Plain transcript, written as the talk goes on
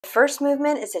First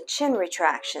movement is a chin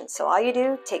retraction. So all you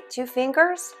do, take 2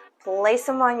 fingers, place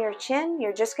them on your chin.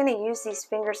 You're just going to use these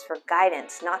fingers for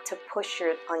guidance, not to push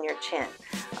on your chin.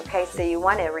 Okay, so you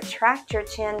want to retract your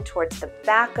chin towards the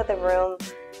back of the room,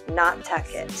 not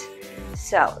tuck it.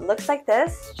 So it looks like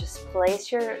this. Just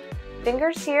place your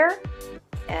fingers here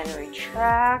and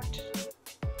retract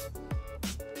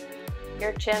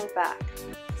your chin back.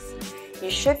 You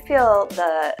should feel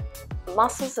the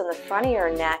muscles in the front of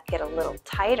your neck get a little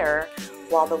tighter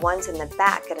while the ones in the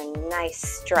back get a nice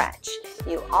stretch.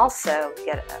 You also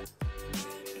get a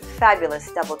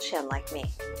fabulous double chin like me.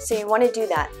 So you want to do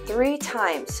that 3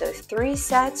 times. So 3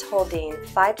 sets holding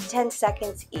 5 to 10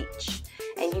 seconds each.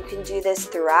 And you can do this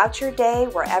throughout your day,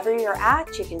 wherever you're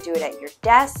at. You can do it at your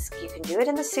desk, you can do it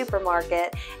in the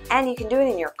supermarket, and you can do it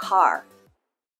in your car.